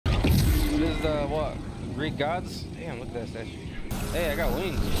is the what? Greek gods? Damn, look at that statue. Hey, I got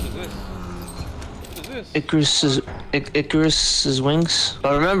wings. What is this? What is this? Icarus's wings.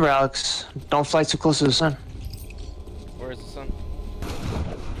 But remember, Alex, don't fly too close to the sun. Where is the sun?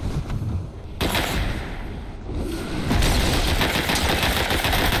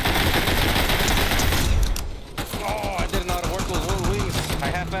 Oh, I didn't know how to work those wings. I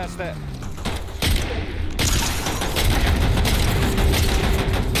half-assed that.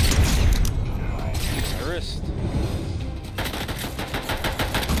 My wrist.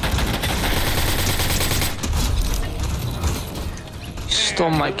 Stole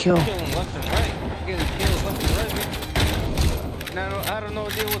my kill. Killing left and right. Getting kills left and right, man. Now I don't know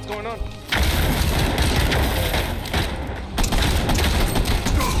what's going on.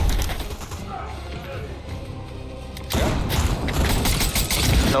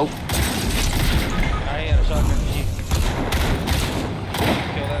 Nope. I had a shotgun.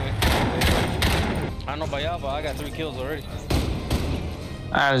 Kill that. I don't know about y'all, but I got 3 kills already.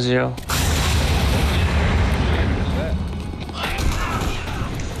 I have 0.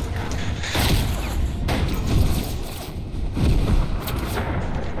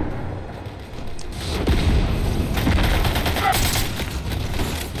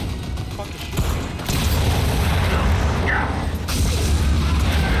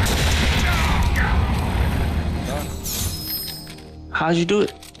 How'd you do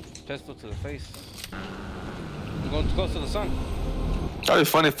it? Pistol to the face. I'm going too close to the sun. That'd be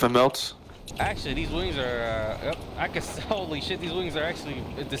funny if it melts. Actually, these wings are, yep, I can, holy shit, these wings are actually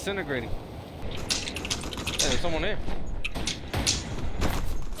disintegrating. Hey, there's someone there.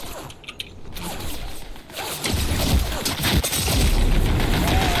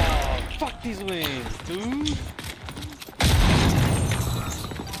 Oh, fuck these wings, dude.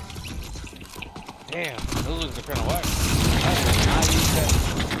 Damn, those wings are kind of whack. I use that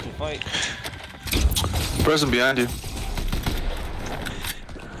to fight. Person behind you.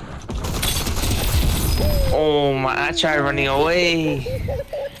 Oh my, I tried running away.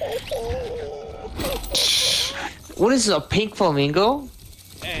 What is this, a pink flamingo?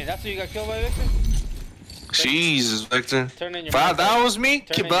 Hey, that's who you got killed by, Victor? Jesus, Victor. Turn in your If man that card. was me, Turn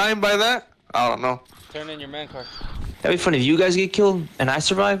keep in your- lying by that? I don't know. Turn in your man card. That'd be funny if you guys get killed and I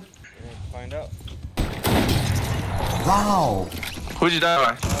survive. We'll find out. Wow. Who'd you die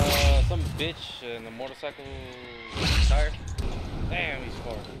by? Some bitch in a motorcycle tire. Damn, he's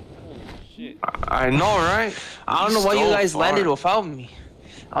far. Holy shit. I know, right? I don't know why you So guys far. landed without me.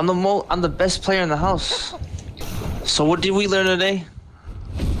 I'm the best player in the house. So what did we learn today?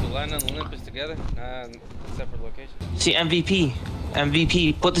 We land on Olympus together, separate locations. See, MVP,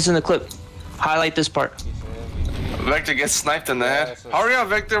 put this in the clip. Highlight this part. He said, Vector gets sniped in the Yeah, head. so- Hurry up,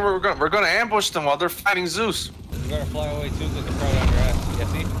 Victor. We're gonna ambush them while they're fighting Zeus. we gotta fly away too, because they're probably on your ass. Yeah,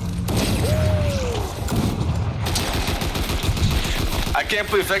 see? I can't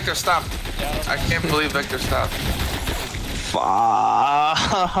believe Victor stopped. I can't believe Victor stopped. Fuck.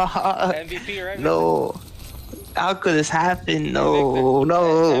 MVP, right? No. How could this happen? No,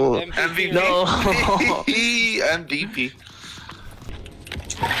 no. MVP. No. MVP.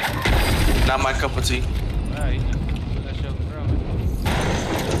 Not my cup of tea. Nah, he just put that shit on the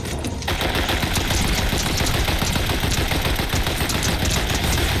ground.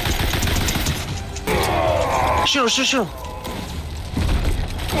 Shoot.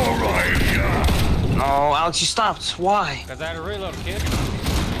 No, Alex, you stopped. Why? Because I had to reload, kid.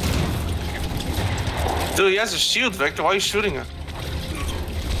 Dude, he has a shield, Victor. Why are you shooting him?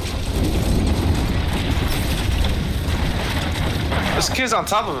 This kid's on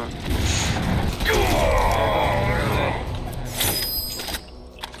top of him.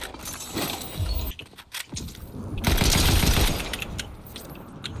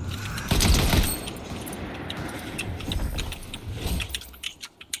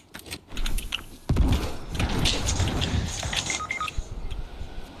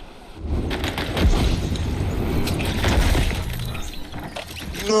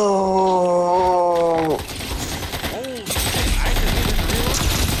 No. Holy shit,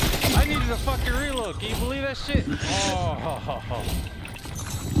 I needed a fucking reload. Can you believe that shit? Oh.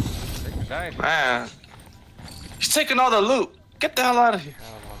 Victor died. Man. He's taking all the loot. Get the hell out of here. I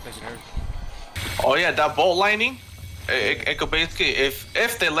don't know, I'm taking everything. Oh yeah, that bolt lining. It could basically,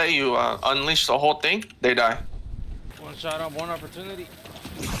 if they let you unleash the whole thing, they die. One shot on one opportunity.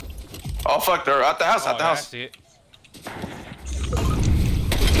 Oh fuck, they're at the house, at the I house. see it.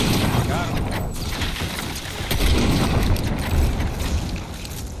 Got him.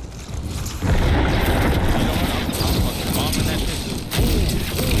 You know what? I'm fucking bombing that shit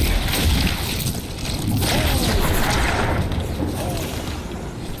too.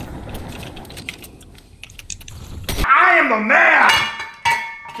 the man!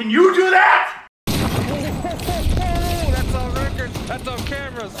 Can you do that? Oh, that's on record. That's on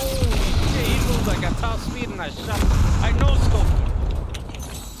cameras. Oh, shit, he moved like a top speed and I shot. I know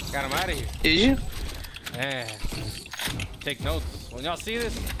scoped. Got him out of here. Did you? Man, take notes. When y'all see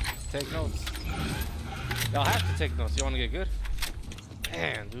this, take notes. Y'all have to take notes. You want to get good?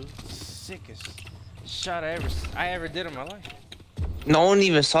 Man, dude, sickest shot I ever did in my life. No one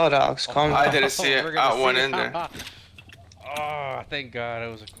even saw it, Alex. Calm I down. didn't see it. I went in there. Oh, thank God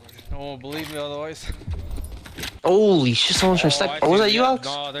it was recorded. No one will believe me otherwise. Holy shit, someone's trying to snipe. I Oh, was see that you, Alex?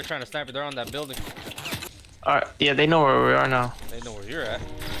 No, they're trying to snipe it. They're on that building. Alright, yeah, they know where we are now. They know where you're at.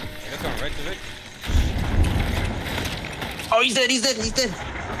 They're coming right to Vic. Oh, he's dead, he's dead, he's dead.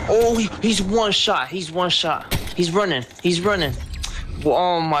 Oh, he's one shot. He's one shot. He's running. He's running.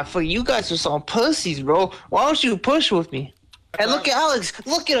 Oh my fuck, you guys are some pussies, bro. Why don't you push with me? Hey, look at Alex.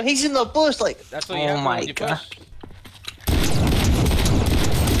 Look at him. He's in the bush like. That's what you oh have to my when you god. push.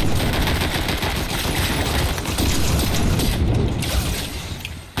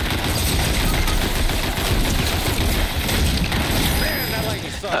 Man, that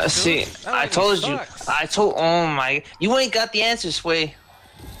lightning sucks, dude. See, That I lightning told sucks. you. Oh my. You ain't got the answer, Sway.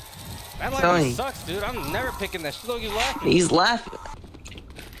 That telling lightning you. sucks, dude. I'm never picking that shit. Look, you laughing. He's laughing.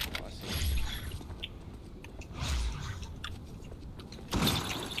 Oh, I see.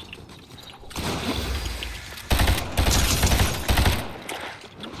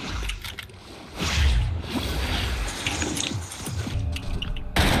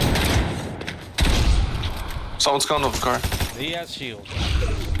 Someone's coming off the car. He has shield.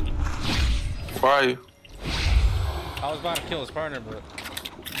 Where are you? I was about to kill his partner, but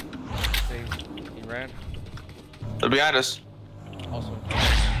see, he ran. They're behind us. Also,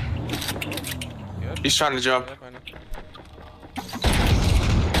 good. He's trying to jump. Yep, I know.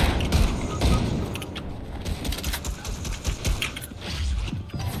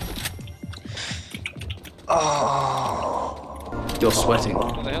 You're sweating.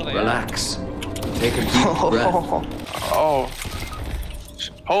 Where the hell they at? Relax. Take a deep breath. Oh.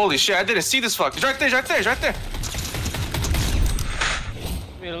 Holy shit, I didn't see this fuck. He's right there, he's right there, he's right there.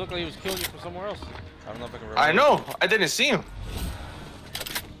 Made it look like he was killing you from somewhere else. I don't know if I can remember. I know, I didn't see him.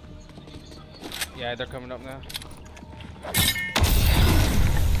 Yeah, they're coming up now.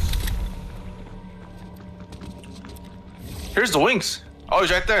 Here's the wings. Oh,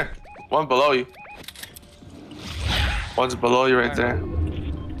 he's right there. One below you. One's below you right there.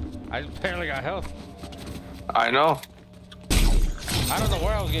 I barely got health. I know. I don't know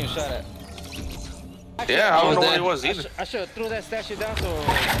where I was getting shot at. Actually, Yeah, I don't know dead. what it was either. I should have threw that statue down so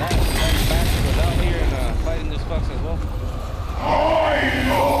that bastard was out here and fighting these fucks as well.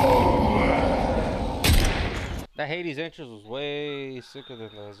 That Hades entrance was way sicker than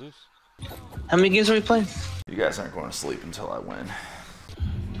Zeus. How many games are we playing? You guys aren't going to sleep until I win.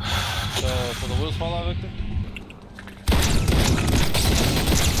 So the wheels fall out, Victor?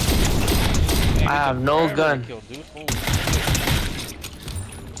 Man, I have it's a no paramedic gun. kill, dude. Holy shit.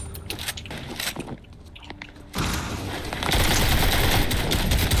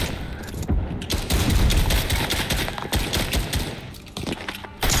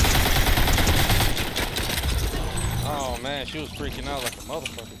 Oh man, she was freaking out like a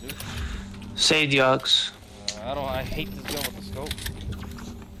motherfucker, dude. Saved you, Alex. I hate this gun with the scope.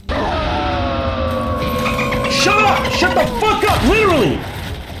 Shut up! Shut the fuck up! Literally!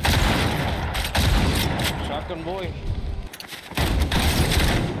 Shotgun boy.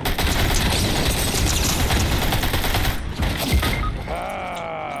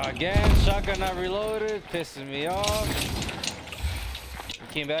 Again, shotgun not reloaded, pissing me off. You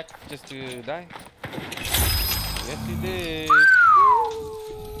came back just to die? Yes, you did.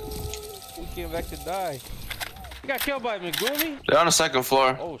 You came back to die. You got killed by Megumi? They're on the second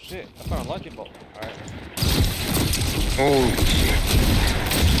floor. Oh shit, I found a lucky bolt. Alright. Oh.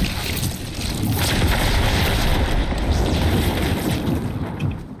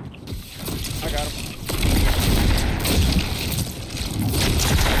 I got him.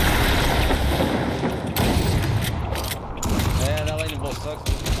 Yeah, that lightning bolt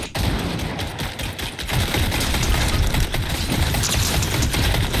sucks.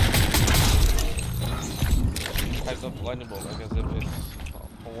 Hyped up the lightning bolt like as if it's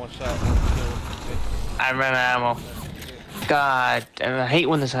a one shot, one kill. I ran out of ammo. God, and I hate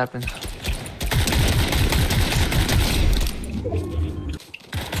when this happens.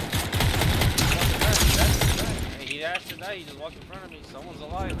 Hey, he actually died. He just walked in front of me. Someone's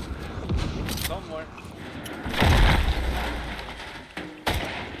alive. Somewhere.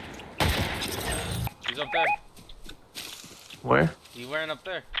 He's up there. Where? He wearing up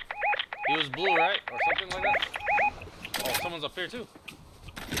there. He was blue, right? Or something like that. Oh, someone's up here too.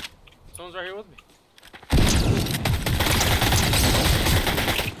 Someone's right here with me.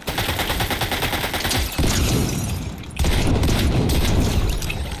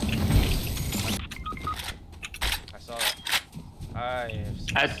 I saw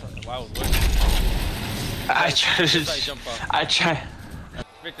that. Wow, I tried to. jump up. I try.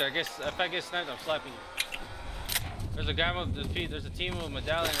 Victor, I guess if I get sniped, I'm slapping you. There's a guy with there's a team with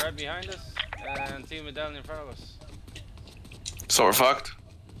medallion right behind us, and team medallion in front of us. So we're fucked.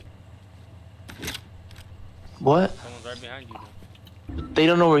 What? Someone's right behind you. They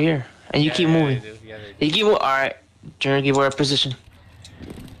don't know we're here, and you keep moving. They do. Yeah, they do. You keep moving. All right, Junior, give our position.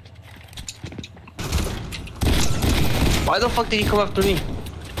 Why the fuck did he come after me?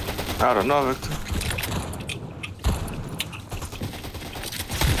 I don't know, Victor.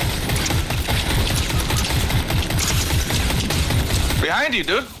 Behind you,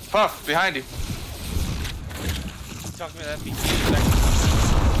 dude. Puff, behind you. Talk to me that beat.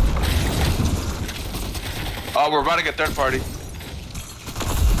 Oh, we're about to get third party.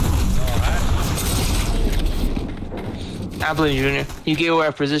 I blame you, Junior. You gave away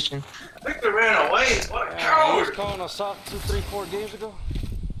our position. Victor ran away. What a He was calling us out 2, 3, 4 games ago.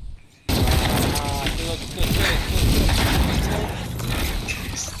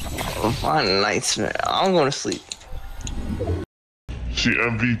 Oh, fine nights, man. I'm going to sleep. See,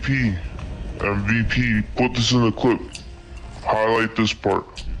 MVP, put this in the clip. Highlight this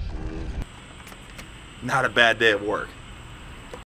part. Not a bad day at work.